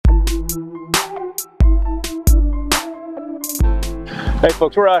Hey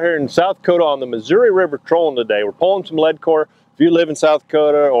folks, we're out here in South Dakota on the Missouri River trolling today. We're pulling some lead core. If you live in South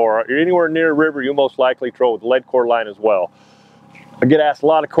Dakota or you're anywhere near a river, you'll most likely troll with lead core line as well. I get asked a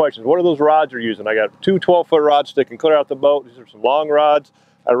lot of questions. What are those rods you're using? I got two 12-foot rods sticking clear out the boat. These are some long rods.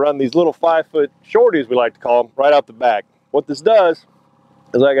 I run these little 5-foot shorties, we like to call them, right out the back. What this does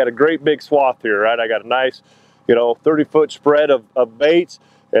is I got a great big swath here, right? I got a nice, 30-foot spread of baits,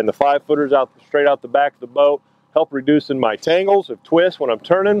 and the 5-footers out straight out the back of the boat help reducing my tangles of twists when I'm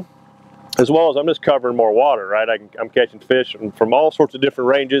turning, as well as I'm just covering more water, right? I'm catching fish from all sorts of different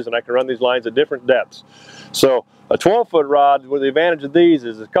ranges, and I can run these lines at different depths. So a 12-foot rod, well, the advantage of these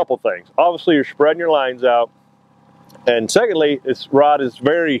is a couple things. Obviously, you're spreading your lines out, and secondly, this rod is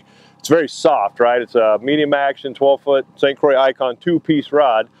very soft, right? It's a medium action 12-foot St. Croix Icon 2-piece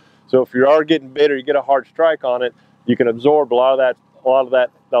rod. So if you are getting bit or you get a hard strike on it, you can absorb a lot of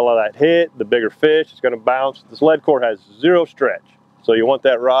that hit, the bigger fish. It's going to bounce. This lead core has zero stretch, so you want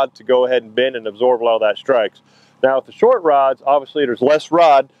that rod to go ahead and bend and absorb a lot of that strikes. Now with the short rods, obviously there's less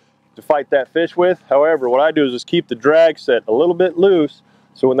rod to fight that fish with. However, what I do is just keep the drag set a little bit loose,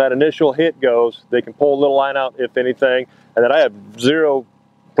 so when that initial hit goes, they can pull a little line out if anything, and then I have zero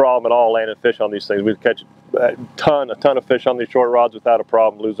problem at all landing fish on these things. We catch a ton of fish on these short rods without a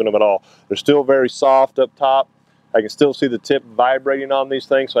problem losing them at all. They're still very soft up top. I can still see the tip vibrating on these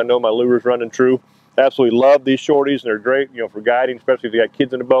things, so I know my lure's running true. Absolutely love these shorties, and they're great, for guiding, especially if you got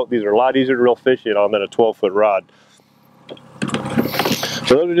kids in the boat. These are a lot easier to reel fish in on than a 12-foot rod.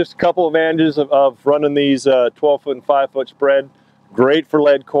 So those are just a couple of advantages of running these 12-foot and 5-foot spread. Great for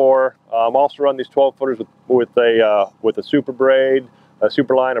lead core. Also run these 12-footers with a super braid, a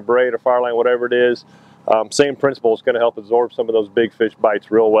super line, a braid, a fire line, whatever it is. Same principle. It's going to help absorb some of those big fish bites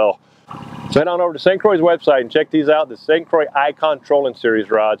real well. So head on over to St. Croix's website and check these out, the St. Croix Icon Trolling Series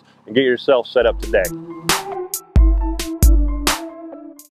rods, and get yourself set up today.